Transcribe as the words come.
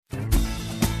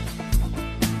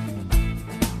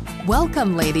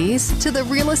Welcome, ladies, to the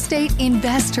Real Estate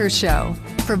Investor Show,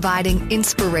 providing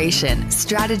inspiration,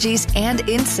 strategies, and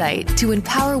insight to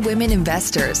empower women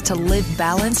investors to live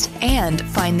balanced and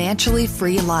financially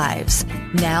free lives.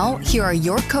 Now, here are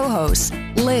your co-hosts,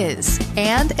 Liz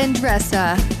and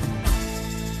Andressa.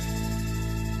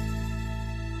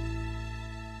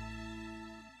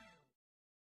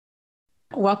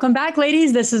 Welcome back,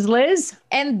 ladies. This is Liz.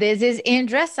 And this is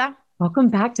Andressa. Welcome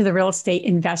back to the Real Estate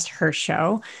Investor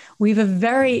Show. We have a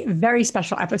very, very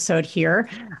special episode here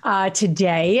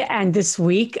today and this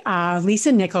week.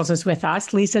 Lisa Nichols is with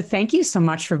us. Lisa, thank you so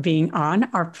much for being on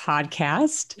our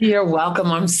podcast. You're welcome.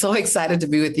 I'm so excited to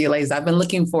be with you, ladies. I've been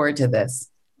looking forward to this.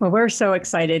 Well, we're so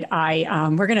excited.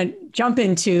 We're going to jump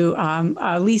into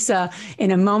Lisa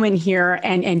in a moment here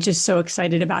and just so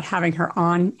excited about having her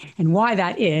on and why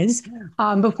that is.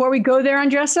 Before we go there,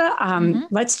 Andressa,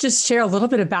 let's just share a little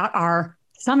bit about our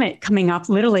summit coming up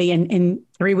literally in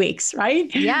 3 weeks,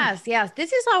 right? Yes.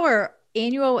 This is our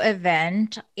annual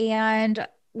event, and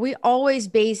we always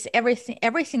base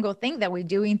every single thing that we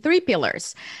do in 3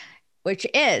 pillars, which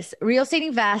is real estate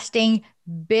investing,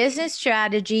 business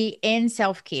strategy, and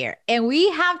self-care. And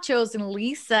we have chosen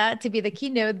Lisa to be the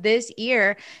keynote this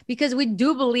year because we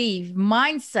do believe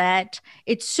mindset,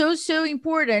 it's so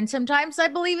important. Sometimes I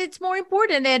believe it's more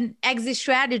important than exit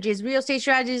strategies, real estate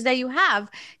strategies that you have.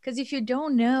 Because if you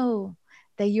don't know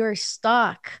that you're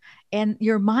stuck and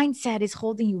your mindset is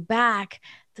holding you back,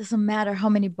 doesn't matter how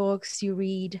many books you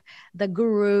read, the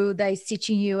guru that is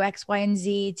teaching you X, Y, and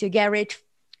Z to get rich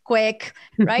quick,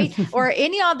 right? Or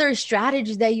any other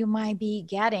strategies that you might be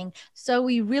getting. So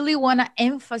we really want to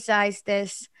emphasize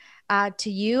this to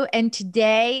you. And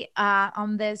today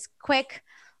on this quick,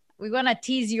 we're going to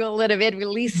tease you a little bit with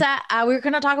Lisa. We're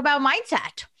going to talk about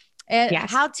mindset and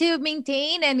how to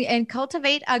maintain and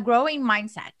cultivate a growing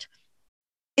mindset.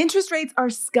 Interest rates are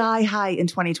sky high in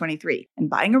 2023, and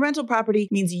buying a rental property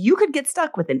means you could get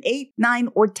stuck with an 8, 9,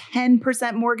 or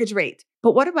 10% mortgage rate.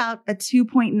 But what about a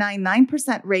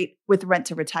 2.99% rate with Rent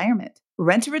to Retirement?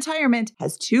 Rent to Retirement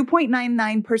has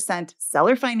 2.99%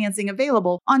 seller financing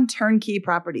available on turnkey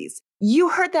properties. You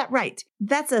heard that right.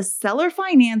 That's a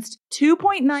seller-financed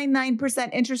 2.99%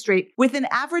 interest rate with an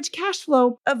average cash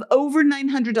flow of over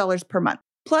 $900 per month.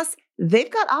 Plus,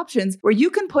 they've got options where you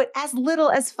can put as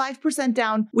little as 5%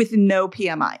 down with no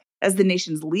PMI. As the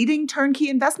nation's leading turnkey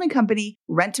investment company,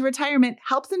 Rent to Retirement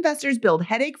helps investors build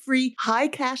headache-free, high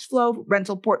cash flow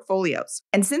rental portfolios.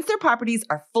 And since their properties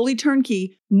are fully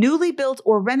turnkey, newly built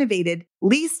or renovated,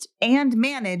 leased, and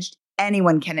managed,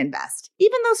 anyone can invest,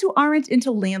 even those who aren't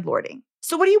into landlording.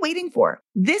 So what are you waiting for?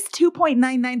 This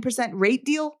 2.99% rate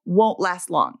deal won't last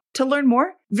long. To learn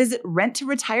more, visit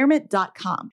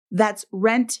renttoretirement.com. That's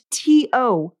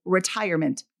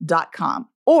renttoretirement.com.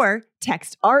 Or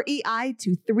text REI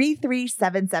to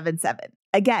 33777.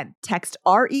 Again, text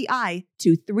REI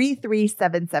to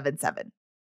 33777.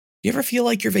 You ever feel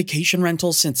like your vacation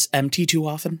rental sits empty too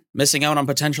often? Missing out on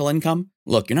potential income?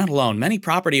 Look, you're not alone. Many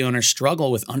property owners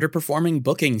struggle with underperforming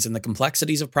bookings and the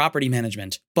complexities of property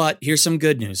management. But here's some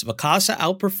good news. Vacasa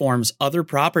outperforms other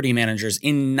property managers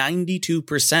in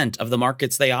 92% of the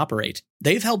markets they operate.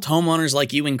 They've helped homeowners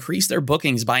like you increase their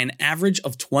bookings by an average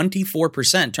of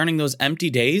 24%, turning those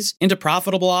empty days into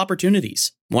profitable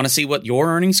opportunities. Want to see what your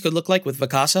earnings could look like with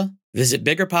Vacasa? Visit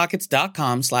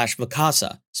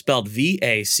biggerpockets.com/Vacasa, spelled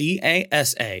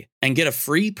VACASA, and get a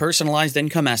free personalized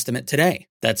income estimate today.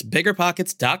 That's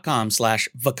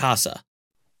biggerpockets.com/Vacasa.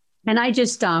 And I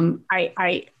just, and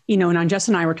Andressa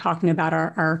and I were talking about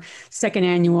our second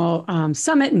annual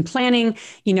summit and planning.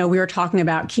 We were talking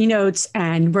about keynotes,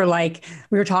 and we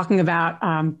were talking about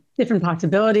different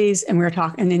possibilities, and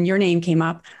and then your name came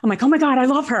up. I'm like, oh my God, I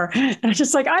love her. And I was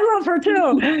just like, I love her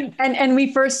too. and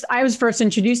I was first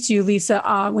introduced to you,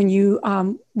 Lisa, when you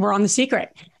were on The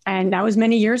Secret. And that was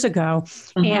many years ago.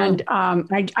 And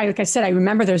like I said, I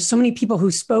remember there's so many people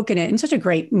who spoke in it, and such a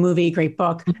great movie, great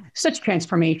book, such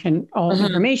transformation, all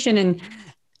information.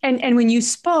 And when you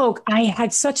spoke, I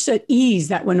had such an ease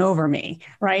that went over me,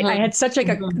 right? I had such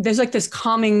there's like this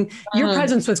calming, your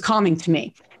presence was calming to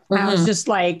me. I was just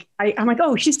like, I'm like,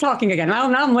 oh, she's talking again. Now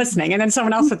I'm listening. And then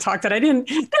someone else would talk that I didn't.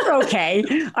 They're okay.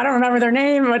 I don't remember their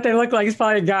name, what they look like. It's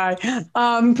probably a guy.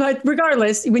 But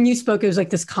regardless, when you spoke, it was like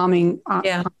this calming.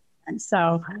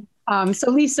 So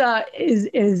Lisa is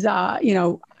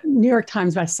New York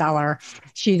Times bestseller.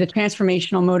 She's a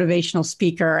transformational, motivational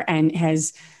speaker and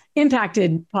has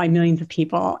impacted probably millions of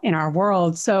people in our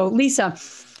world. So Lisa,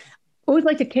 I would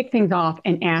like to kick things off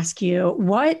and ask you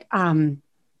what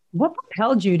What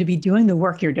propelled you to be doing the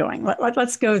work you're doing?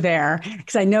 Let's go there,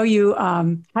 because I know you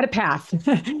had a path,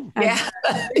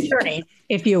 journey,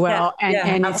 if you will,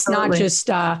 and it's not just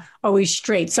always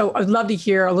straight. So I'd love to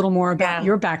hear a little more about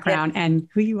your background and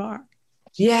who you are.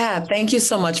 Yeah, thank you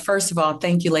so much. First of all,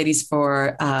 thank you, ladies,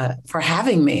 for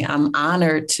having me. I'm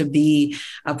honored to be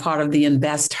a part of the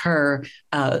Invest Her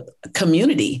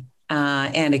community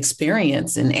and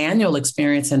experience, an annual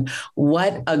experience. And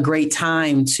what a great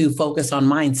time to focus on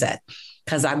mindset,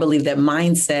 because I believe that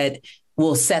mindset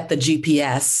will set the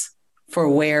GPS for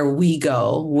where we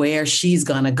go, where she's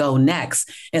going to go next.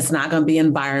 It's not going to be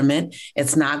environment.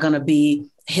 It's not going to be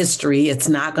history. It's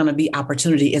not going to be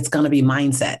opportunity. It's going to be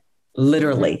mindset.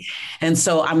 Literally. And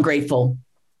so I'm grateful.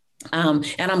 And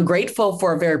I'm grateful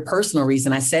for a very personal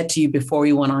reason. I said to you before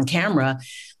we went on camera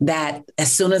that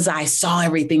as soon as I saw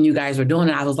everything you guys were doing,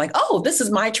 I was like, oh, this is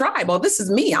my tribe. Oh, this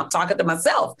is me. I'm talking to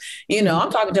myself.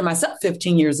 I'm talking to myself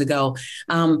 15 years ago.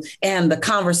 And the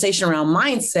conversation around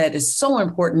mindset is so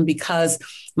important, because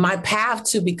my path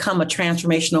to become a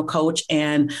transformational coach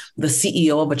and the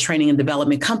CEO of a training and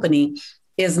development company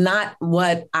is not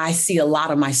what I see a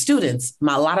lot of my students.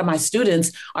 A lot of my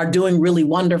students are doing really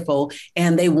wonderful,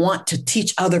 and they want to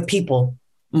teach other people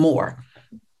more.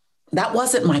 That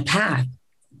wasn't my path.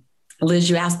 Liz,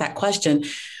 you asked that question.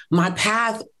 My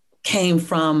path came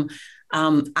from,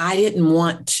 I didn't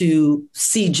want to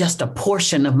see just a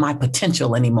portion of my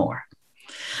potential anymore.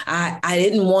 I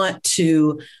didn't want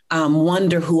to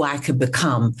wonder who I could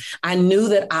become. I knew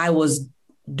that I was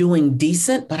doing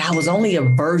decent, but I was only a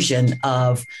version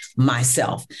of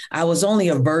myself. I was only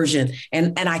a version.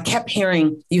 And I kept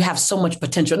hearing, you have so much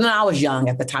potential. And I was young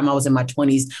at the time. I was in my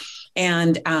 20s.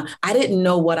 And I didn't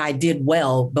know what I did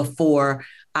well before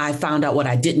I found out what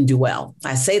I didn't do well.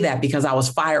 I say that because I was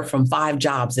fired from 5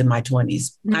 jobs in my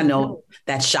 20s. I know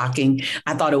that's shocking.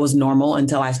 I thought it was normal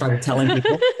until I started telling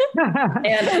people.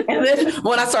 and then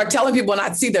when I started telling people and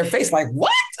I'd see their face like,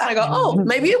 what? I go, oh,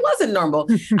 maybe it wasn't normal.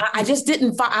 I just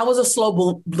didn't, I was a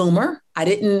slow bloomer. I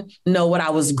didn't know what I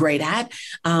was great at.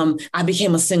 I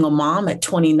became a single mom at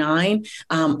 29,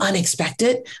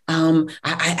 unexpected. I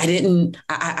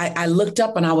looked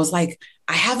up and I was like,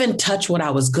 I haven't touched what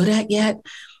I was good at yet.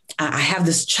 I have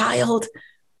this child.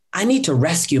 I need to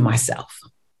rescue myself.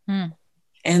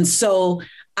 And so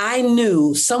I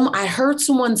knew I heard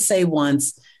someone say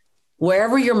once,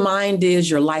 wherever your mind is,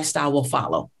 your lifestyle will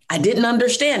follow. I didn't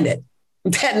understand it.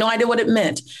 I had no idea what it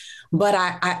meant, but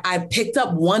I picked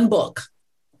up one book.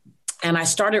 And I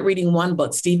started reading one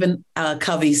book, Stephen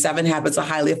Covey's 7 Habits of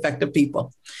Highly Effective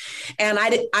People. And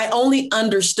I only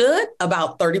understood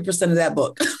about 30% of that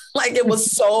book. Like, it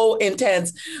was so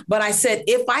intense. But I said,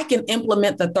 if I can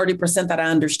implement the 30% that I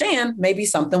understand, maybe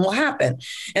something will happen.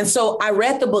 And so I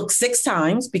read the book 6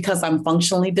 times because I'm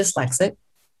functionally dyslexic.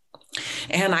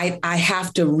 And I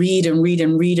have to read and read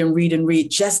and read and read and read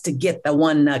just to get the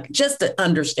one nugget, just to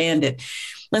understand it.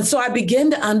 And so I began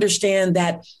to understand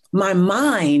that my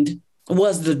mind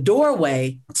was the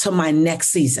doorway to my next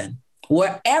season.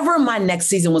 Wherever my next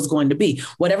season was going to be,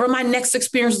 whatever my next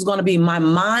experience was going to be, my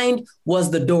mind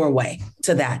was the doorway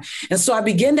to that. And so I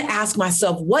began to ask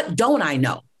myself, what don't I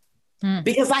know?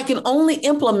 Because I can only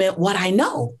implement what I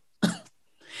know.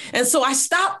 And so I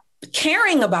stopped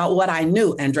caring about what I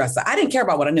knew, Andressa. I didn't care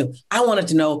about what I knew. I wanted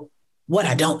to know what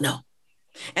I don't know.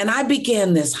 And I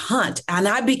began this hunt, and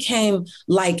I became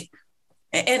like,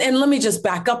 and let me just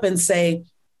back up and say,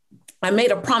 I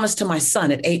made a promise to my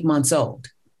son at 8 months old.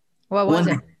 What was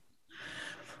it?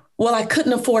 Well, I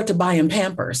couldn't afford to buy him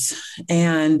Pampers,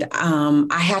 and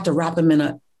I had to wrap him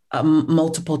in a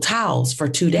multiple towels for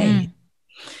 2 days.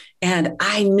 And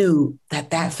I knew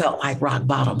that felt like rock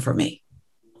bottom for me.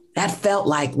 That felt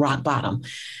like rock bottom.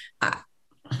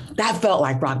 That felt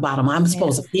like rock bottom. I'm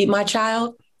supposed to feed my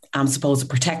child. I'm supposed to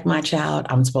protect my child.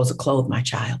 I'm supposed to clothe my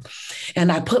child.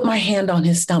 And I put my hand on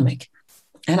his stomach,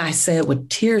 and I said, with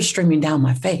tears streaming down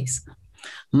my face,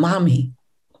 Mommy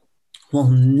will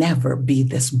never be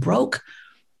this broke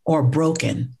or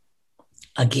broken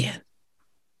again.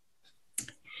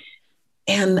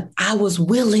 And I was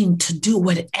willing to do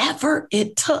whatever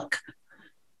it took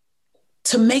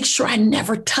to make sure I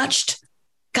never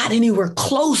got anywhere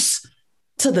close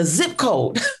to the zip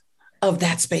code of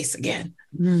that space again.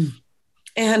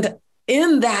 And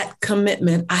in that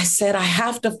commitment, I said, I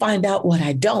have to find out what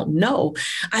I don't know.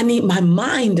 I need my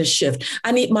mind to shift.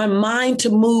 I need my mind to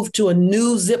move to a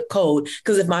new zip code.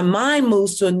 Because if my mind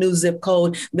moves to a new zip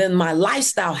code, then my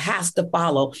lifestyle has to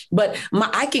follow. But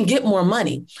I can get more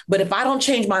money. But if I don't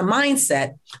change my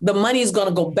mindset, the money is going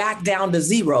to go back down to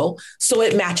zero. So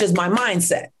it matches my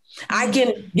mindset. I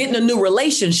can get in a new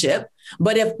relationship,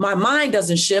 But if my mind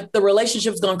doesn't shift, the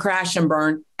relationship's going to crash and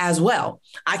burn as well.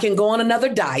 I can go on another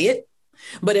diet,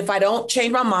 but if I don't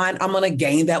change my mind, I'm going to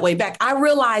gain that way back. I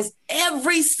realized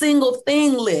every single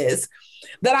thing, Liz,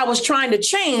 that I was trying to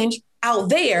change out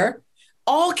there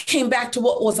all came back to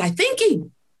what was I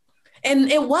thinking?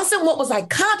 And it wasn't what was I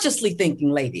consciously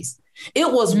thinking, ladies.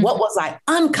 It was what was I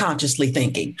unconsciously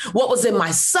thinking? What was in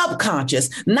my subconscious,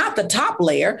 not the top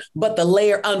layer, but the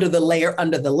layer under the layer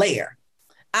under the layer.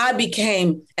 I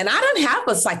became, and I didn't have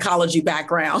a psychology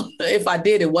background. If I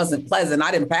did, it wasn't pleasant.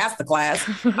 I didn't pass the class,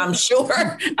 I'm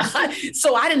sure.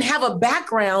 So I didn't have a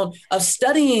background of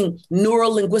studying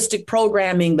neuro-linguistic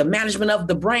programming, the management of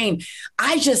the brain.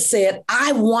 I just said,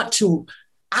 I got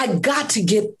to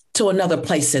get to another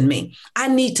place in me. I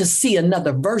need to see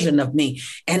another version of me.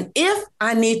 And if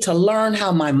I need to learn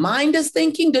how my mind is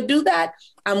thinking to do that,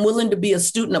 I'm willing to be a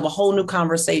student of a whole new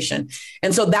conversation.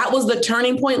 And so that was the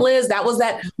turning point, Liz. That was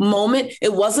that moment.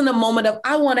 It wasn't a moment of,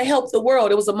 I want to help the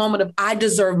world. It was a moment of, I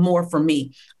deserve more for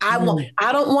me. I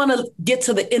don't want to get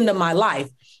to the end of my life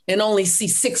and only see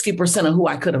 60% of who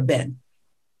I could have been.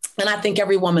 And I think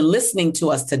every woman listening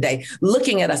to us today,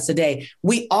 looking at us today,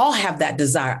 we all have that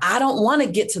desire. I don't want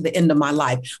to get to the end of my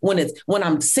life when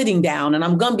I'm sitting down, and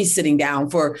I'm going to be sitting down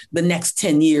for the next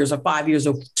 10 years or 5 years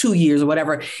or 2 years or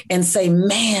whatever, and say,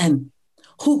 man,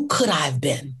 who could I have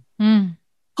been?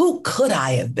 Who could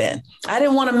I have been? I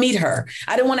didn't want to meet her.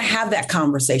 I didn't want to have that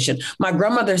conversation. My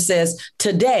grandmother says,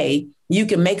 today you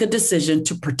can make a decision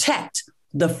to protect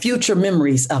the future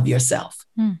memories of yourself.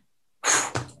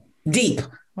 Deep.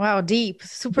 Wow, deep,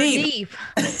 super deep.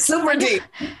 Super deep.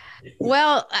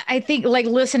 Well, I think like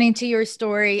listening to your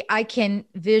story, I can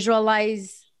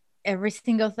visualize every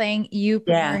single thing. You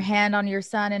put your hand on your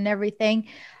son and everything.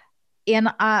 And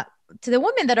to the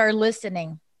women that are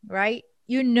listening, right?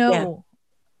 You know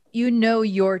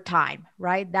your time,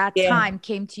 right? That time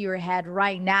came to your head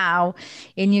right now,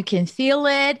 and you can feel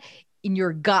it in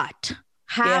your gut,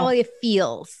 how it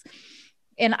feels.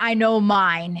 And I know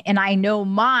mine, and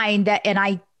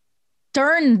I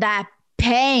turn that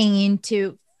pain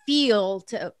into feel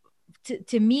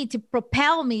to me, to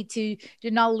propel me to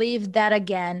do not live that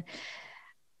again.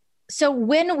 So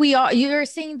when you're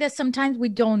saying that sometimes we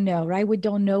don't know, right? We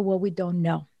don't know what we don't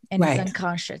know, and it's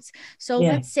unconscious. So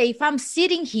let's say if I'm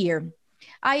sitting here,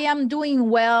 I am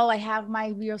doing well. I have my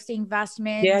real estate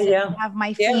investments. I have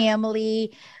my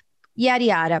family, yada,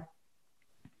 yada.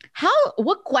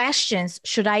 What questions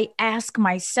should I ask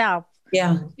myself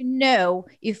to know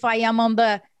if I am on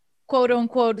the quote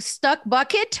unquote stuck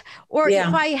bucket, or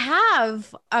if I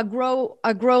have a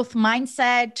growth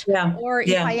mindset, or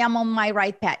if I am on my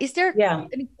right path? Is there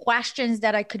any questions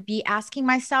that I could be asking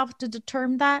myself to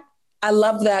determine that? I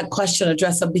love that question,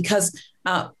 Andressa, because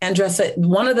Andressa,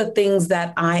 one of the things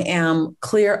that I am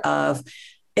clear of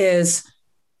is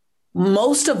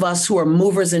most of us who are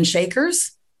movers and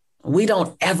shakers, we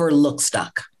don't ever look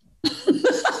stuck.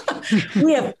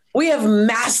 We have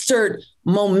mastered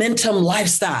momentum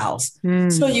lifestyles.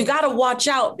 So you got to watch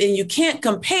out, and you can't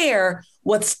compare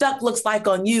what stuck looks like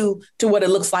on you to what it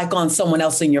looks like on someone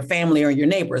else in your family or your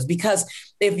neighbors. Because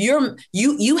if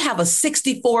you have a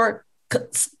 64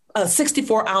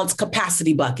 ounce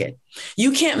capacity bucket,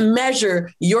 you can't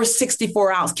measure your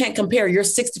 64 ounce, can't compare your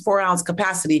 64 ounce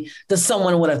capacity to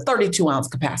someone with a 32 ounce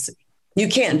capacity. You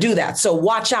can't do that. So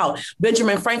watch out.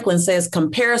 Benjamin Franklin says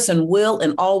comparison will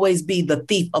and always be the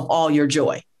thief of all your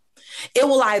joy. It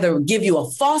will either give you a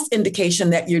false indication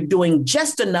that you're doing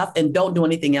just enough and don't do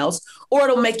anything else, or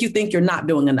it'll make you think you're not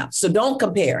doing enough. So don't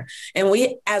compare. And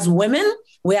we, as women,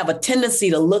 we have a tendency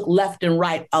to look left and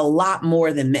right a lot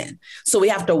more than men. So we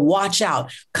have to watch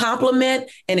out, compliment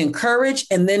and encourage,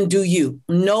 and then do you.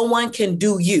 No one can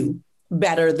do you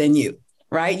better than you.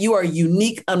 Right? You are a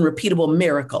unique, unrepeatable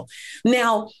miracle.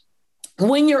 Now,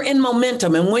 when you're in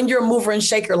momentum and when you're a mover and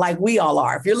shaker like we all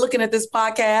are, if you're looking at this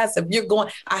podcast, if you're going,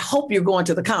 I hope you're going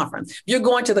to the conference. If you're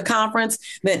going to the conference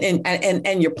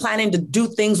and you're planning to do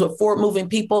things with forward moving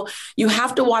people, you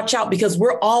have to watch out, because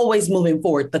we're always moving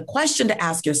forward. The question to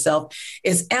ask yourself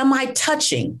is, am I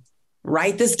touching,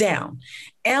 write this down,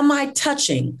 am I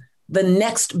touching the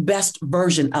next best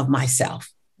version of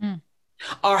myself?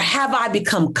 Or have I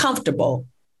become comfortable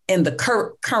in the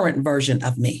current version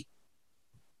of me?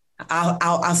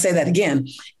 I'll say that again.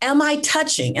 Am I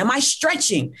touching? Am I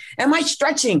stretching? Am I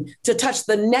stretching to touch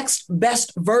the next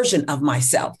best version of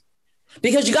myself?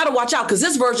 Because you got to watch out, because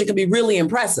this version can be really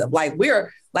impressive. Like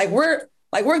we're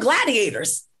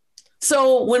gladiators.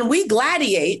 So when we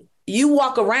gladiate, you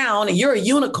walk around and you're a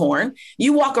unicorn.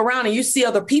 You walk around and you see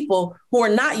other people who are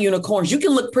not unicorns. You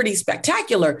can look pretty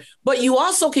spectacular, but you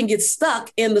also can get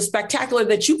stuck in the spectacular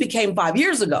that you became 5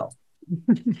 years ago.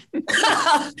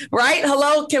 Right?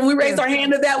 Hello. Can we raise our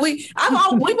hand to that? We've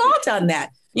all done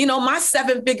that. You know, my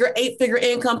 7-figure, 8-figure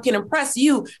income can impress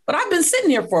you, but I've been sitting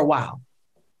here for a while.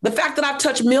 The fact that I've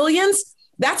touched millions,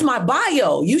 that's my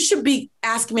bio. You should be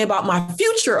asking me about my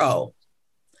future.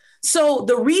 So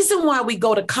the reason why we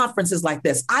go to conferences like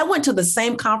this, I went to the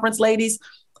same conference, ladies,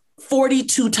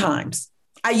 42 times.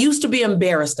 I used to be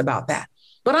embarrassed about that,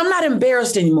 but I'm not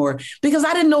embarrassed anymore because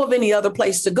I didn't know of any other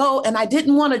place to go. And I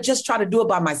didn't want to just try to do it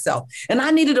by myself. And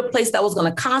I needed a place that was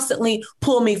going to constantly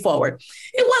pull me forward.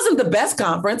 It wasn't the best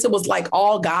conference. It was like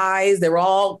all guys. They were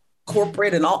all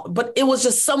corporate and all, but it was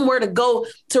just somewhere to go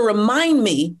to remind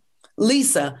me,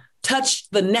 Lisa, touch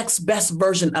the next best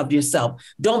version of yourself.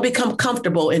 Don't become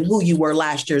comfortable in who you were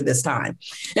last year this time.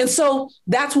 And so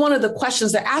that's one of the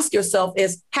questions to ask yourself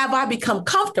is, have I become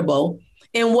comfortable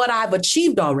in what I've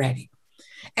achieved already?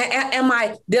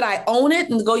 Did I own it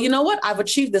and go, you know what? I've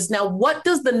achieved this. Now, what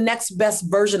does the next best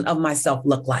version of myself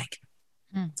look like?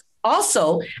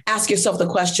 Also, ask yourself the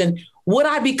question, would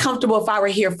I be comfortable if I were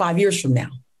here 5 years from now?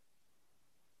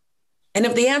 And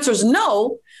if the answer is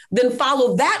no, then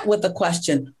follow that with the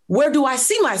question, where do I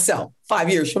see myself 5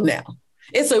 years from now?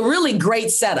 It's a really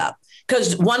great setup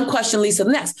because one question leads to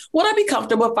the next. Would I be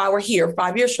comfortable if I were here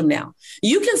 5 years from now?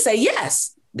 You can say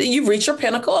yes, you've reached your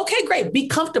pinnacle. Okay, great. Be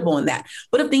comfortable in that.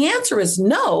 But if the answer is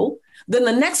no, then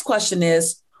the next question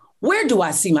is, where do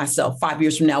I see myself 5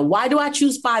 years from now? Why do I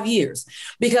choose 5 years?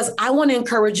 Because I want to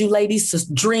encourage you ladies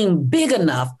to dream big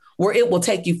enough where it will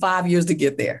take you 5 years to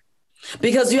get there.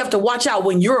 Because you have to watch out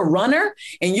when you're a runner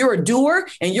and you're a doer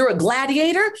and you're a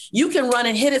gladiator, you can run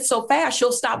and hit it so fast,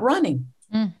 you'll stop running.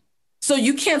 So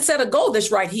you can't set a goal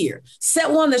that's right here.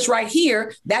 Set one that's right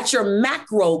here. That's your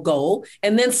macro goal.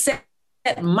 And then set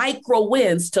micro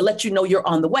wins to let you know you're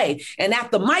on the way. And at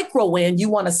the micro win, you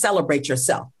want to celebrate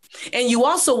yourself. And you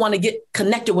also want to get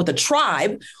connected with a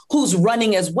tribe who's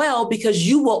running as well, because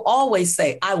you will always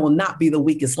say, I will not be the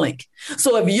weakest link.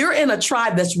 So if you're in a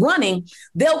tribe that's running,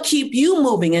 they'll keep you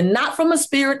moving, and not from a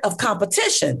spirit of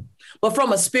competition, but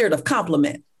from a spirit of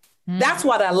compliment. That's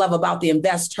what I love about the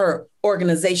Invest Her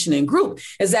organization and group,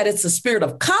 is that it's a spirit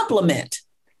of compliment,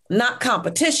 not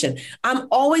competition. I'm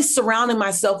always surrounding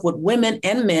myself with women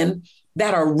and men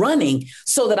that are running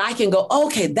so that I can go,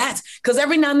 okay, that's because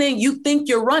every now and then you think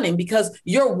you're running because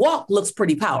your walk looks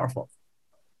pretty powerful.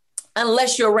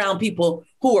 Unless you're around people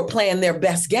who are playing their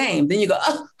best game, then you go,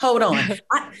 oh, hold on.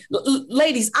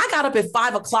 Ladies, I got up at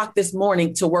 5 o'clock this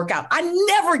morning to work out. I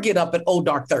never get up at old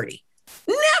dark 30.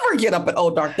 Never get up at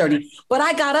old dark 30. But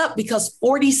I got up because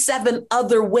 47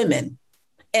 other women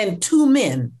and 2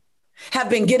 men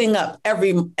have been getting up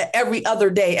every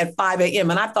other day at 5 a.m.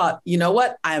 And I thought, you know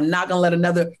what? I am not going to let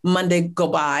another Monday go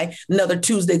by, another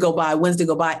Tuesday go by, Wednesday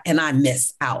go by, and I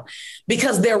miss out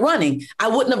because they're running. I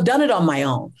wouldn't have done it on my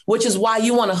own, which is why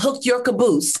you want to hook your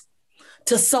caboose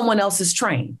to someone else's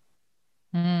train.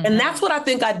 And that's what I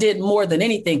think I did more than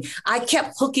anything. I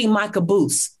kept hooking my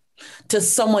caboose to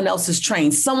someone else's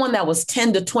train, someone that was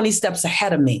 10 to 20 steps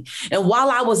ahead of me. And while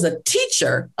I was a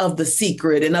teacher of The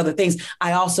Secret and other things,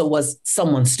 I also was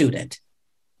someone's student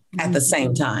at the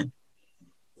same time.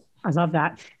 I love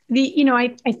that.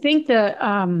 I think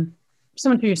some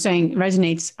of what you're saying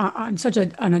resonates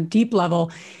on a deep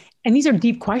level. And these are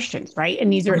deep questions, right?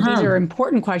 And these are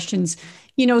important questions.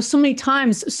 So many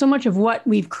times, so much of what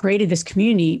we've created this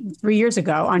community 3 years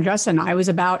ago, Andressa and I, was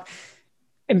about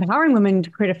empowering women to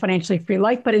create a financially free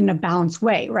life, but in a balanced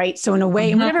way, right? So in a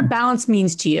way, whatever balance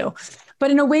means to you, but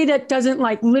in a way that doesn't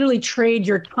like literally trade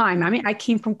your time. I mean, I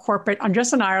came from corporate.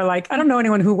 Andressa and I are like, I don't know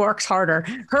anyone who works harder,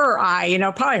 her or I,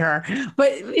 probably her.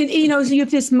 But, so you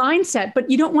have this mindset, but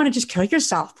you don't want to just kill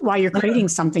yourself while you're creating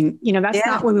something. That's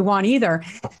not what we want either.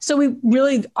 So we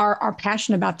really are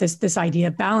passionate about this idea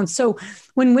of balance. So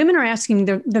when women are asking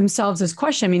themselves this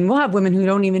question, I mean, we'll have women who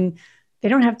they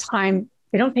don't have time.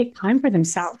 They don't take time for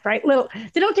themselves, right?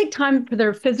 They don't take time for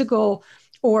their physical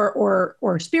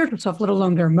or spiritual self, let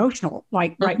alone their emotional,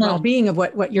 well-being of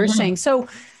what you're saying. So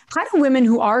how do women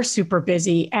who are super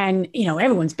busy, and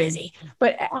everyone's busy,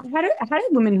 but how do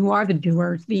women who are the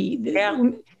doers,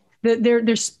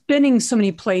 they're spinning so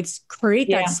many plates, create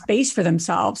that space for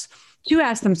themselves to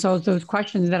ask themselves those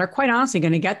questions that are quite honestly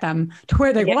going to get them to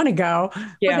where they want to go,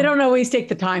 but they don't always take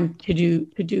the time to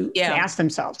ask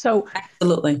themselves. So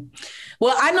absolutely.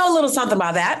 Well, I know a little something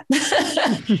about that.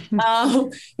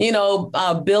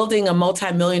 Building a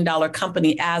multi-million-dollar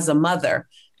company as a mother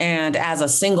and as a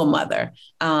single mother,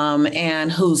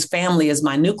 and whose family is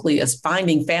my nucleus,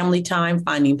 finding family time,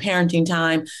 finding parenting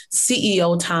time,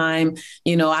 CEO time.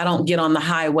 I don't get on the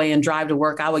highway and drive to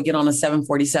work. I would get on a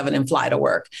 747 and fly to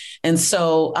work. And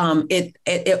so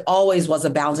it always was a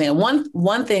balancing. And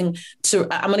one thing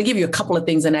I'm going to give you a couple of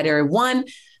things in that area. One,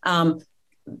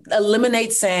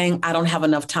 eliminate saying I don't have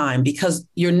enough time, because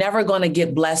you're never going to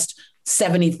get blessed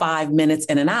 75 minutes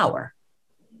in an hour.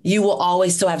 You will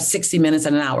always still have 60 minutes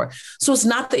in an hour. So it's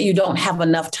not that you don't have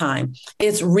enough time.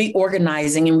 It's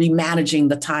reorganizing and remanaging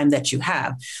the time that you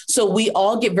have. So we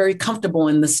all get very comfortable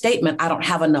in the statement, I don't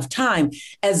have enough time,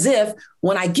 as if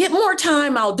when I get more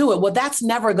time, I'll do it. Well, that's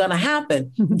never going to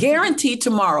happen. Guaranteed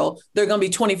tomorrow, there are going to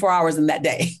be 24 hours in that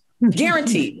day.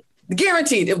 Guaranteed.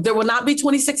 Guaranteed. There will not be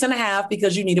 26 and a half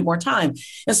because you needed more time.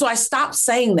 And so I stopped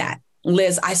saying that.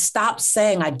 Liz, I stopped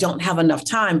saying I don't have enough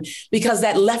time, because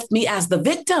that left me as the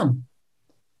victim.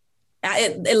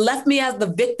 It left me as the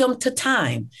victim to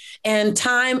time. And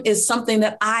time is something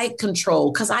that I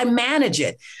control because I manage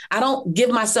it. I don't give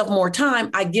myself more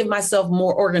time. I give myself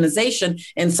more organization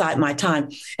inside my time.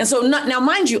 And so now,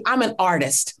 mind you, I'm an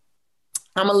artist.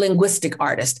 I'm a linguistic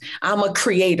artist. I'm a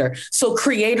creator. So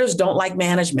creators don't like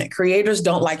management. Creators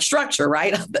don't like structure,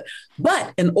 right?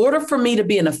 But in order for me to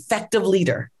be an effective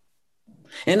leader,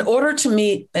 in order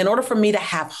for me to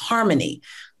have harmony,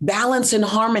 balance and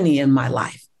harmony in my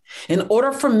life, in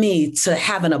order for me to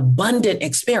have an abundant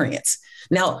experience.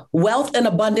 Now, wealth and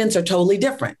abundance are totally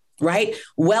different, right?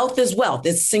 Wealth is wealth.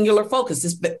 It's singular focus.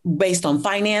 It's based on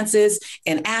finances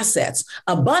and assets.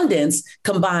 Abundance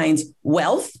combines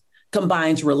wealth,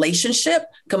 combines relationship,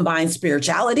 combines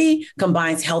spirituality,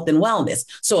 combines health and wellness.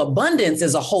 So abundance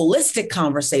is a holistic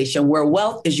conversation where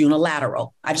wealth is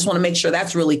unilateral. I just want to make sure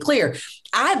that's really clear.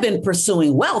 I've been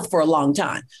pursuing wealth for a long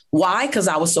time. Why? Because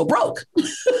I was so broke.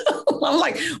 I'm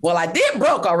like, well, I did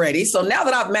broke already. So now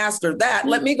that I've mastered that,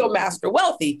 let me go master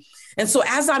wealthy. And so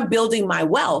as I'm building my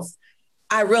wealth,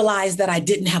 I realized that I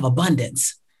didn't have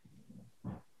abundance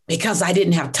because I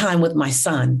didn't have time with my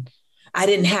son.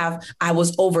 I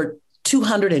was over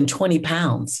 220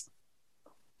 pounds.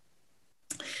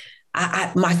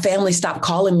 My family stopped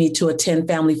calling me to attend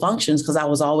family functions because I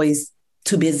was always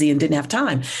too busy and didn't have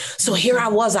time. So here I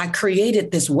was, I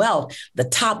created this wealth, the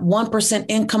top 1%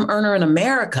 income earner in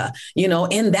America,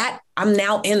 I'm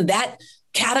now in that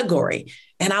category.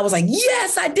 And I was like,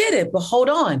 yes, I did it. But hold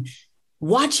on.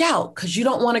 Watch out, because you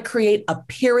don't want to create a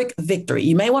Pyrrhic victory.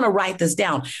 You may want to write this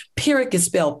down. Pyrrhic is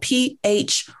spelled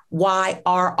Phyrrric.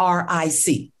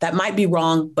 That might be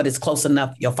wrong, but it's close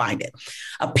enough. You'll find it.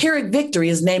 A Pyrrhic victory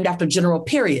is named after General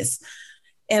Pyrrhus.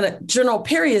 And General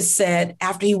Pyrrhus said,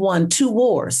 after he won 2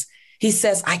 wars, he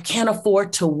says, I can't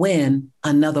afford to win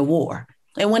another war.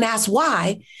 And when asked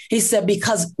why, he said,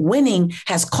 because winning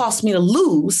has cost me to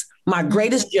lose my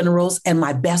greatest generals and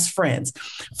my best friends.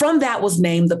 From that was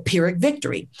named the Pyrrhic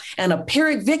victory. And a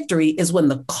Pyrrhic victory is when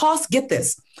the cost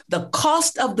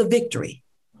of the victory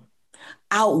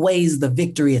outweighs the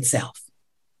victory itself.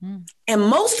 And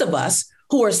most of us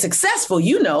who are successful,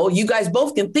 you guys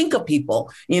both can think of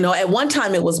people, at one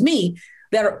time it was me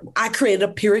that I created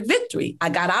a Pyrrhic victory. I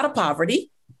got out of poverty,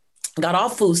 got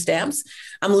off food stamps.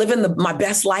 I'm living my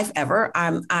best life ever.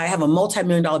 I have a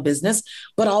multi-million-dollar business,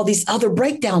 but all these other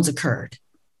breakdowns occurred.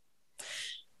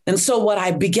 And so what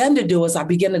I began to do is I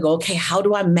began to go, okay, how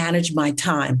do I manage my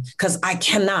time? Because I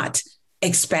cannot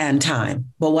expand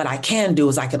time. But what I can do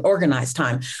is I can organize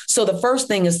time. So the first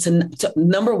thing is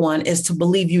number one is to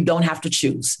believe you don't have to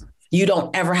choose. You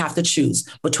don't ever have to choose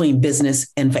between business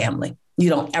and family. You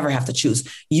don't ever have to choose.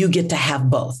 You get to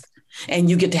have both. And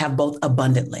you get to have both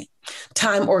abundantly.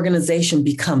 Time organization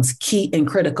becomes key and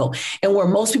critical. And where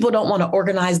most people don't want to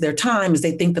organize their time is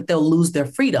they think that they'll lose their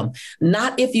freedom.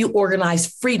 Not if you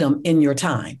organize freedom in your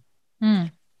time.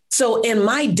 So in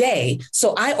my day,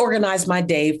 I organize my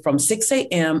day from 6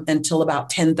 a.m. until about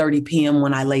 10:30 p.m.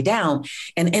 when I lay down.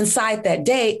 And inside that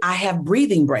day, I have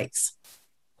breathing breaks.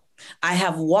 I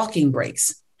have walking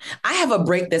breaks. I have a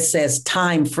break that says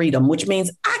time freedom, which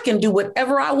means I can do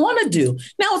whatever I want to do.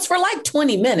 Now it's for like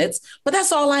 20 minutes, but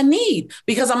that's all I need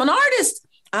because I'm an artist.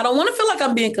 I don't want to feel like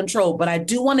I'm being controlled, but I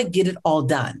do want to get it all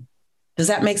done. Does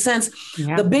that make sense?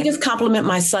 Yeah. The biggest compliment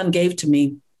my son gave to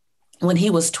me when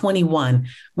he was 21,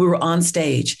 we were on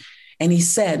stage and he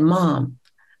said, Mom,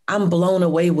 I'm blown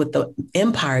away with the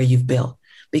empire you've built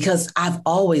because I've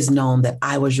always known that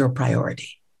I was your priority.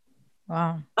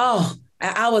 Wow. Oh,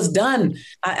 I was done.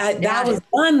 I was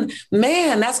done.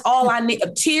 Man, that's all I need.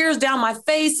 Tears down my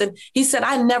face. And he said,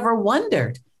 I never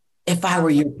wondered if I were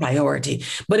your priority,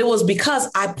 but it was because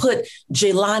I put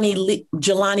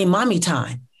Jelani mommy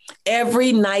time.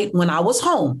 Every night when I was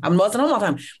home, I wasn't home all the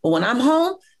time, but when I'm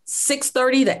home,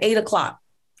 6:30 to 8 o'clock.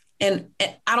 And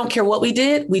I don't care what we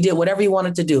did whatever he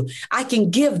wanted to do. I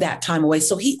can give that time away.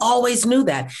 So he always knew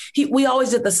that. We always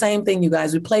did the same thing, you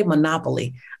guys. We played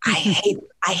Monopoly. I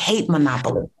hate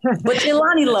Monopoly, but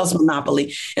Jelani loves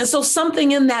Monopoly. And so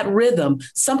something in that rhythm,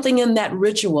 something in that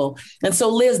ritual. And so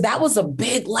Liz, that was a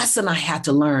big lesson I had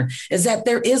to learn, is that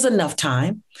there is enough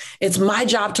time. It's my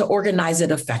job to organize it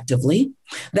effectively,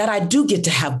 that I do get to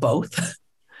have both.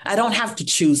 I don't have to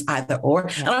choose either or.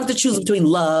 I don't have to choose between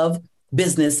love,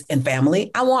 business, and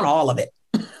family. I want all of it.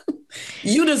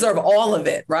 You deserve all of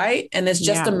it, right? And it's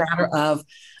just a matter of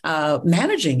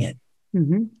managing it.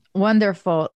 Mm-hmm.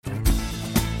 Wonderful.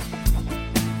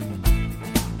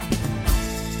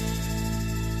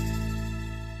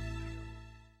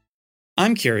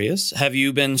 I'm curious, have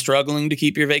you been struggling to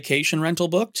keep your vacation rental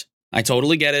booked? I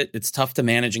totally get it. It's tough to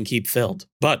manage and keep filled.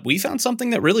 But we found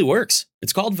something that really works.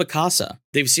 It's called Vacasa.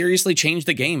 They've seriously changed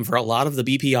the game for a lot of the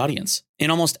BP audience.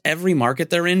 In almost every market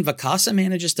they're in, Vacasa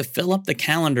manages to fill up the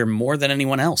calendar more than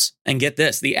anyone else. And get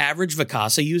this, the average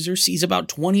Vacasa user sees about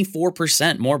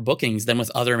 24% more bookings than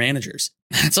with other managers.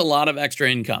 That's a lot of extra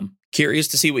income. Curious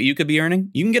to see what you could be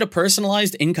earning? You can get a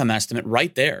personalized income estimate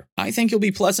right there. I think you'll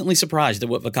be pleasantly surprised at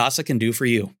what Vacasa can do for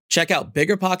you. Check out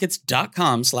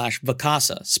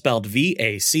biggerpockets.com/Vacasa, spelled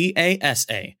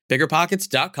Vacasa.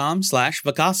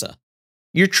 biggerpockets.com/Vacasa.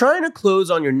 You're trying to close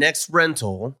on your next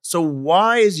rental, so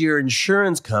why is your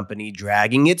insurance company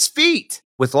dragging its feet?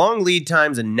 With long lead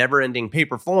times and never-ending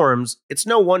paper forms, it's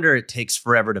no wonder it takes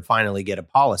forever to finally get a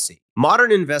policy.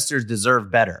 Modern investors deserve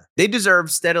better. They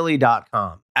deserve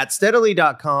Steadily.com. At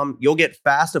Steadily.com, you'll get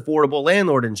fast, affordable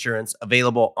landlord insurance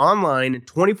available online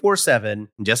 24/7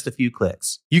 in just a few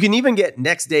clicks. You can even get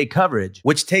next-day coverage,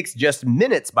 which takes just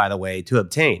minutes, by the way, to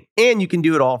obtain. And you can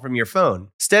do it all from your phone.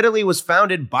 Steadily was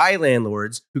founded by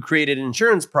landlords who created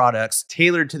insurance products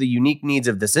tailored to the unique needs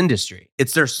of this industry.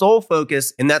 It's their sole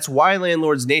focus, and that's why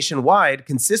landlords nationwide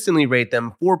consistently rate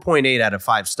them 4.8 out of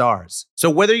 5 stars. So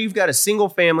whether you've got a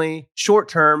single-family,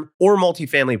 short-term, or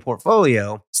multifamily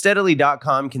portfolio,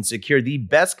 Steadily.com can secure the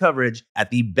best coverage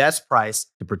at the best price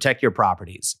to protect your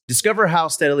properties. Discover how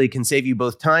Steadily can save you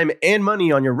both time and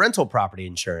money on your rental property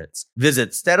insurance.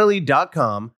 Visit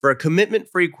Steadily.com for a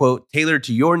commitment-free quote tailored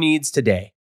to your needs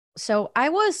today. So I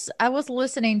was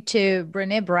listening to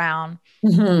Brené Brown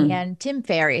and Tim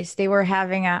Ferriss. They were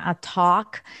having a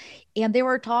talk, and they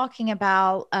were talking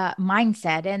about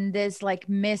mindset and this like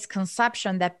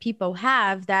misconception that people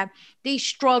have that they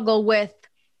struggle with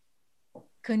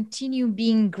continue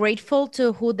being grateful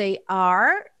to who they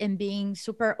are and being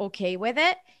super okay with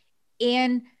it,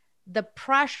 and the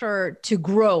pressure to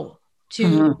grow,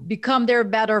 to become their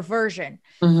better version.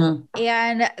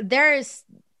 And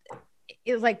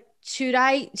it's like, should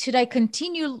I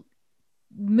continue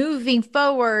moving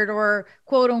forward, or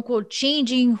quote unquote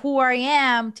changing who I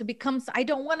am to become, I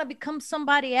don't want to become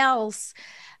somebody else.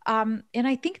 And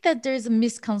I think that there's a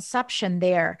misconception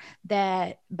there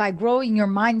that by growing your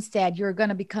mindset, you're going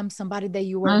to become somebody that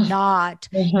you are not,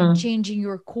 and changing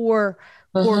your core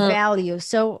values.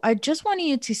 So I just want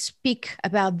you to speak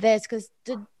about this, because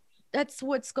that's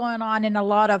what's going on in a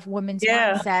lot of women's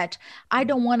mindset. I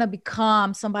don't want to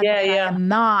become somebody that I am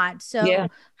not. So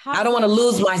I don't want to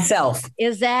lose myself.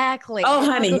 Exactly. Oh,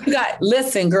 honey,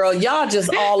 listen, girl, y'all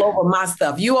just all over my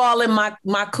stuff. You all in my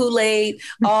Kool-Aid.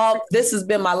 This has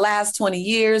been my last 20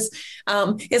 years.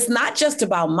 It's not just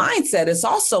about mindset. It's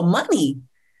also money.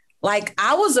 Like,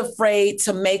 I was afraid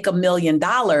to make $1 million.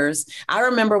 I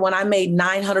remember when I made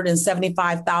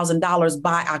 $975,000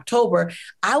 by October,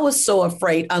 I was so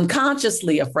afraid,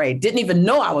 unconsciously afraid, didn't even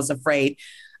know I was afraid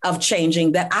of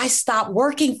changing, that I stopped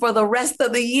working for the rest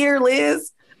of the year,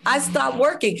 Liz. I stopped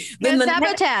working. Then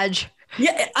sabotage.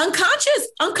 Unconscious.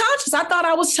 I thought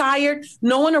I was tired.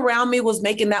 No one around me was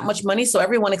making that much money, so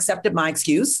everyone accepted my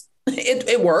excuse.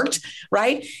 It worked,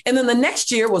 right? And then the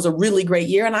next year was a really great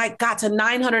year, and I got to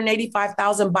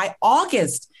 985,000 by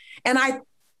August, and I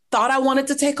thought I wanted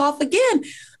to take off again.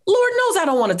 Lord knows I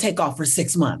don't want to take off for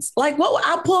 6 months. Like, what?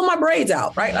 I'll pull my braids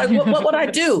out, right? Like, what would I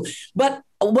do? But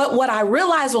what I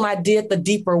realized when I did the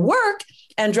deeper work,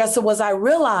 Andressa, was I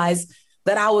realized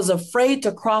that I was afraid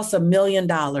to cross $1 million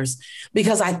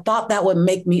because I thought that would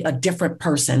make me a different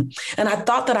person. And I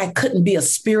thought that I couldn't be a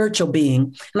spiritual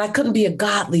being and I couldn't be a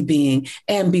godly being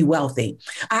and be wealthy.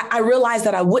 I realized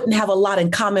that I wouldn't have a lot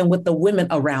in common with the women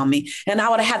around me, and I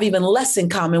would have even less in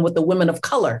common with the women of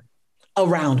color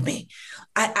around me.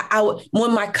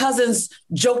 When my cousins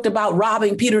joked about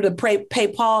robbing Peter to pay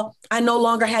Paul, I no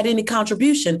longer had any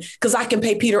contribution because I can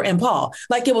pay Peter and Paul.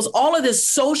 Like it was all of this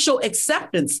social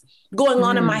acceptance going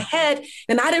on in my head.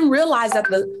 And I didn't realize that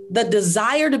the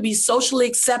desire to be socially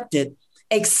accepted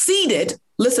exceeded,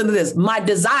 listen to this, my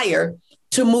desire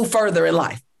to move further in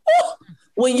life.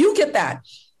 When you get that,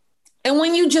 and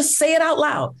when you just say it out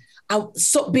loud,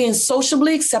 being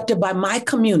socially accepted by my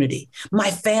community, my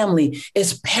family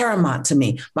is paramount to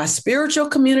me. My spiritual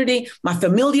community, my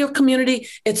familiar community,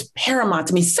 it's paramount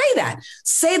to me. Say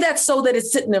that so that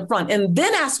it's sitting in front. And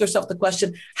then ask yourself the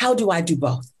question, how do I do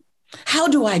both? How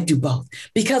do I do both?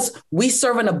 Because we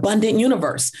serve an abundant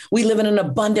universe. We live in an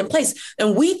abundant place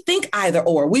and we think either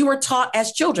or. We were taught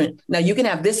as children. Now you can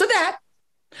have this or that,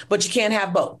 but you can't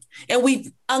have both. And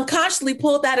we unconsciously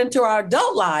pulled that into our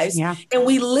adult lives and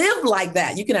we live like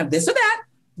that. You can have this or that,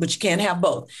 but you can't have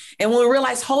both. And when we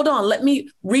realize, hold on, let me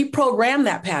reprogram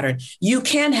that pattern. You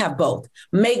can have both.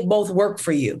 Make both work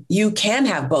for you. You can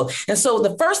have both. And so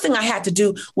the first thing I had to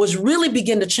do was really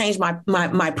begin to change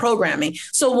my programming.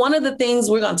 So one of the things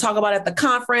we're going to talk about at the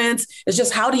conference is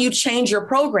just how do you change your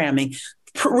programming?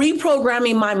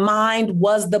 Reprogramming my mind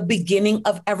was the beginning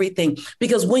of everything,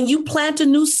 because when you plant a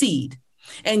new seed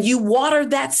and you water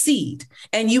that seed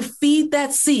and you feed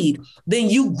that seed, then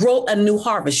you grow a new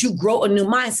harvest. You grow a new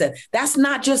mindset. That's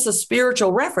not just a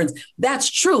spiritual reference. That's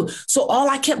true. So all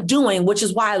I kept doing, which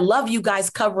is why I love you guys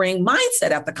covering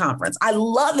mindset at the conference. I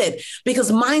love it because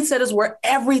mindset is where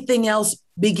everything else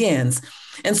begins.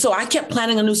 And so I kept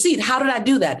planting a new seed. How did I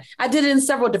do that? I did it in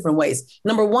several different ways.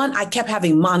 Number one, I kept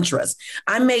having mantras.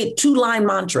 I made 2-line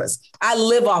mantras. I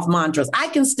live off mantras. I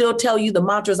can still tell you the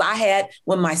mantras I had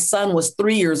when my son was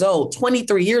 3 years old,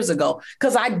 23 years ago,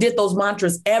 because I did those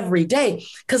mantras every day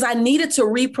because I needed to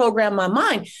reprogram my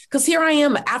mind. Because here I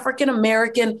am, an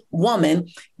African-American woman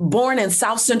born in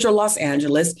South Central Los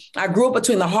Angeles. I grew up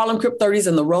between the Harlem Crip 30s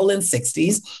and the Rolling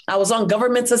 60s. I was on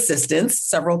government assistance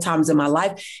several times in my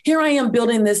life. Here I am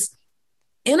building this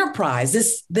enterprise,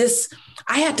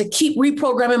 I had to keep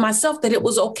reprogramming myself that it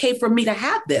was okay for me to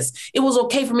have this. It was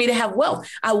okay for me to have wealth.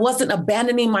 I wasn't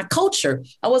abandoning my culture.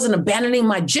 I wasn't abandoning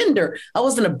my gender. I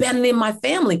wasn't abandoning my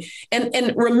family.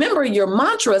 And remember, your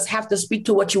mantras have to speak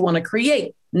to what you want to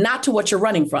create, not to what you're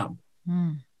running from.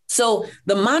 So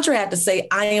the mantra had to say,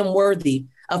 I am worthy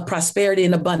of prosperity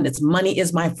and abundance. Money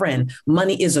is my friend.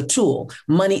 Money is a tool.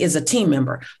 Money is a team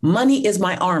member. Money is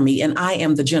my army, and I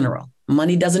am the general.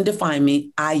 Money doesn't define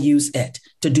me. I use it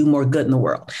to do more good in the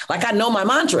world. Like I know my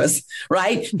mantras,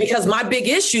 right? Because my big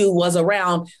issue was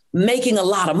around making a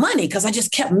lot of money because I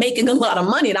just kept making a lot of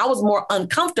money. And I was more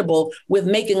uncomfortable with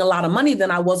making a lot of money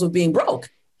than I was with being broke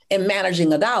and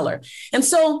managing a dollar. And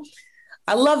so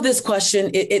I love this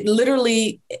question. It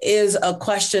literally is a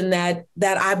question that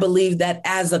I believe that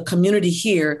as a community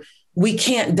here, we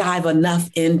can't dive enough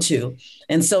into.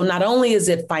 And so not only is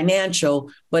it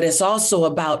financial, but it's also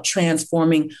about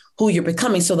transforming who you're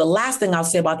becoming. So the last thing I'll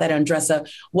say about that, Andressa,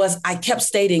 was I kept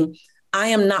stating, I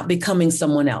am not becoming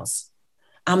someone else.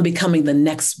 I'm becoming the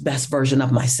next best version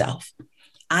of myself.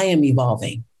 I am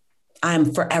evolving. I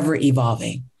am forever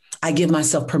evolving. I give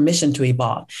myself permission to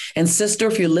evolve. And sister,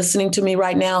 if you're listening to me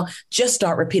right now, just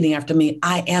start repeating after me.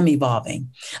 I am evolving.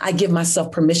 I give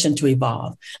myself permission to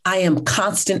evolve. I am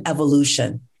constant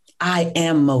evolution. I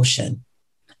am motion.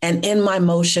 And in my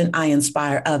motion, I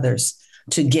inspire others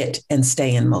to get and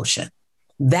stay in motion.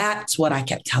 That's what I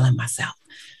kept telling myself.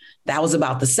 That was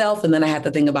about the self. And then I had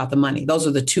to think about the money. Those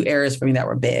are the two areas for me that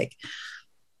were big.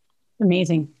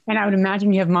 Amazing. And I would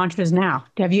imagine you have mantras now.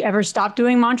 Have you ever stopped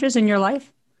doing mantras in your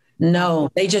life? No,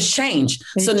 they just change.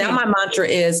 So now my mantra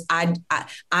is I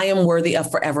am worthy of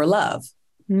forever love.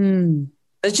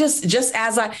 It's just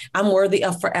as I'm worthy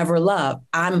of forever love.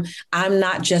 I'm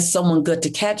not just someone good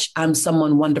to catch. I'm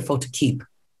someone wonderful to keep.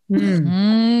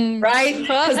 Right?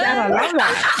 I love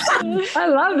that. I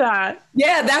love that.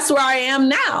 Yeah, that's where I am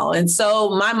now. And so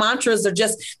my mantras are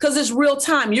just because it's real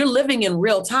time. You're living in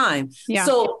real time. Yeah.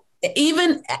 So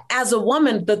even as a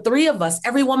woman, the three of us,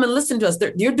 every woman listening to us,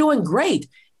 you're doing great.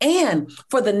 And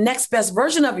for the next best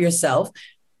version of yourself,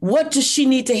 what does she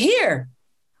need to hear?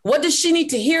 What does she need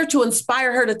to hear to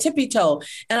inspire her to tippy toe?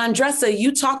 And Andressa,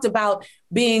 you talked about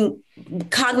being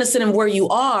cognizant of where you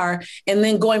are and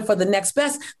then going for the next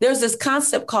best. There's this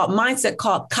concept called mindset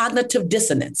called cognitive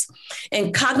dissonance.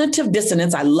 And cognitive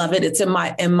dissonance, I love it. It's in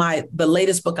the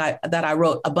latest book that I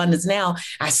wrote, Abundance Now.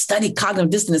 I studied cognitive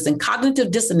dissonance, and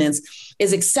cognitive dissonance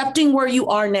is accepting where you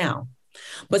are now,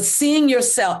 but seeing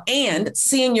yourself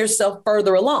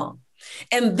further along.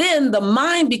 And then the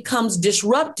mind becomes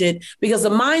disrupted because the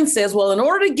mind says, well, in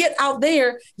order to get out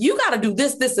there, you got to do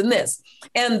this, this, and this.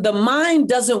 And the mind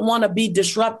doesn't want to be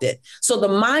disrupted. So the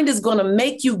mind is going to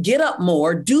make you get up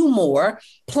more, do more,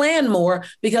 plan more,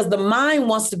 because the mind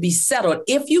wants to be settled.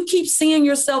 If you keep seeing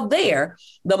yourself there,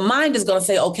 the mind is going to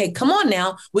say, okay, come on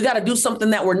now, we got to do something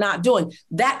that we're not doing.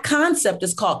 That concept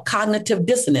is called cognitive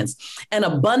dissonance. And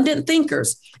abundant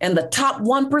thinkers and the top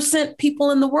 1%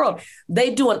 people in the world,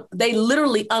 they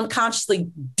literally unconsciously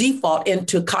default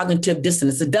into cognitive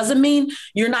dissonance. It doesn't mean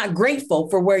you're not grateful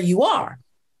for where you are.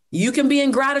 You can be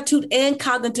in gratitude and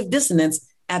cognitive dissonance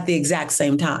at the exact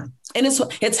same time. And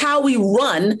it's how we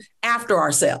run after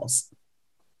ourselves.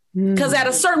 Because at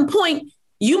a certain point,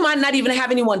 you might not even have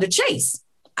anyone to chase.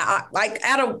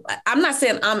 I'm not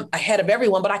saying I'm ahead of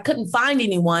everyone, but I couldn't find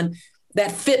anyone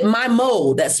that fit my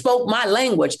mold, that spoke my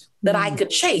language, that I could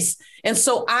chase. And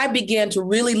so I began to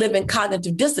really live in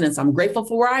cognitive dissonance. I'm grateful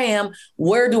for where I am.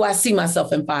 Where do I see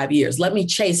myself in 5 years? Let me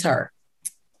chase her.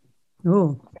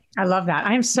 Ooh, I love that.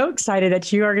 I am so excited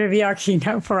that you are going to be our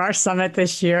keynote for our summit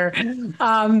this year.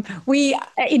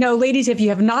 Ladies, if you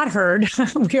have not heard,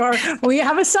 we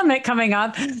have a summit coming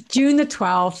up June the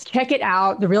 12th. Check it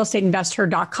out,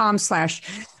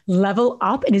 therealestateinvestor.com/level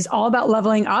up. It is all about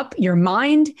leveling up your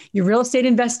mind, your real estate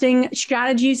investing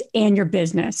strategies, and your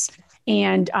business.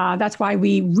 And that's why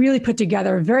we really put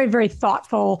together a very, very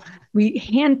thoughtful. We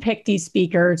handpicked these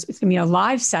speakers. It's going to be a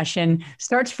live session,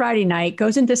 starts Friday night,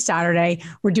 goes into Saturday.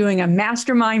 We're doing a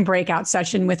mastermind breakout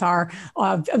session with our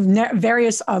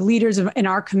various leaders in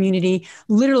our community,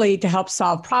 literally to help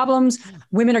solve problems.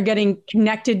 Women are getting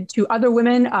connected to other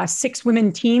women, 6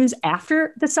 women teams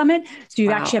after the summit. So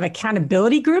you actually have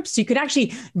accountability groups. So you could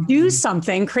actually do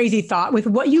something, crazy thought, with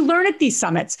what you learn at these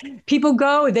summits. People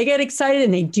go, they get excited,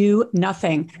 and they do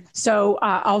nothing. So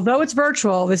although it's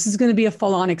virtual, this is going to be a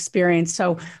full-on experience.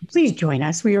 So please join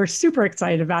us. We are super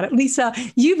excited about it. Lisa,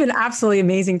 you've been absolutely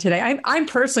amazing today. I'm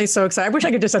personally so excited. I wish I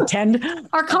could just attend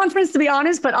our conference, to be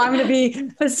honest, but I'm going to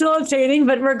be facilitating.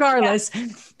 But regardless,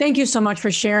 thank you so much for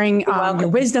sharing your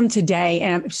wisdom today.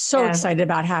 And I'm so excited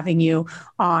about having you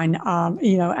on,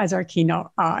 as our keynote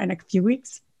in a few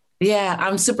weeks. Yeah,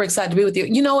 I'm super excited to be with you.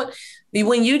 You know what?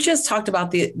 When you just talked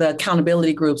about the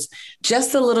accountability groups,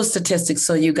 just a little statistics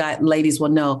so you ladies will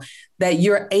know that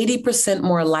you're 80%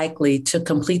 more likely to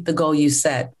complete the goal you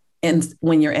set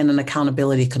when you're in an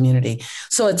accountability community.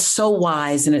 So it's so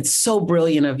wise and it's so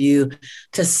brilliant of you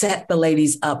to set the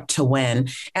ladies up to win.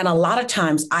 And a lot of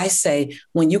times I say,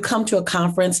 when you come to a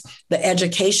conference, the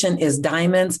education is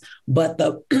diamonds, but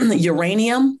the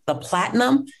uranium, the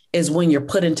platinum, is when you're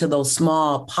put into those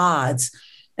small pods.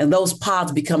 And those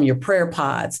pods become your prayer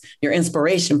pods, your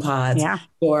inspiration pods,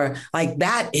 or like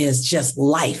that is just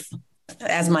life,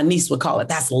 as my niece would call it.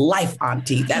 That's life,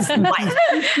 Auntie. That's life.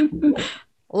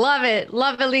 Love it.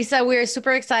 Love it, Lisa. We're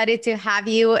super excited to have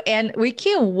you. And we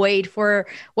can't wait for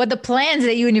what the plans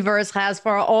the universe has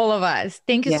for all of us.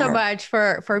 Thank you so much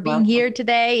for being here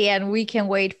today. And we can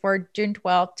wait for June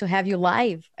 12th to have you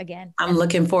live again. I'm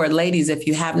looking forward. Ladies, if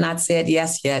you have not said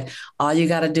yes yet, all you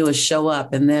got to do is show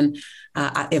up. And then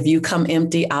if you come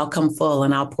empty, I'll come full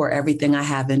and I'll pour everything I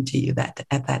have into you at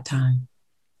that time.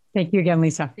 Thank you again,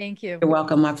 Lisa. Thank you. You're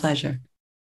welcome. My pleasure.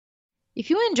 If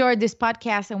you enjoyed this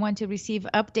podcast and want to receive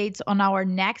updates on our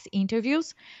next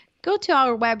interviews, go to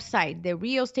our website,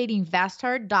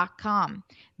 therealestateinvestor.com.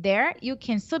 There, you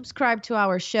can subscribe to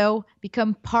our show,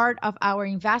 become part of our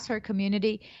investor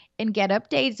community, and get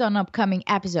updates on upcoming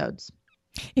episodes.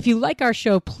 If you like our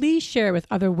show, please share it with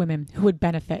other women who would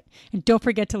benefit. And don't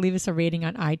forget to leave us a rating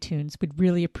on iTunes. We'd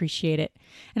really appreciate it.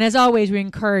 And as always, we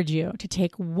encourage you to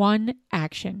take one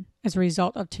action as a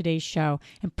result of today's show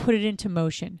and put it into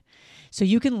motion so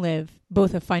you can live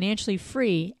both a financially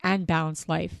free and balanced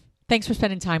life. Thanks for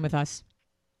spending time with us.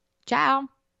 Ciao.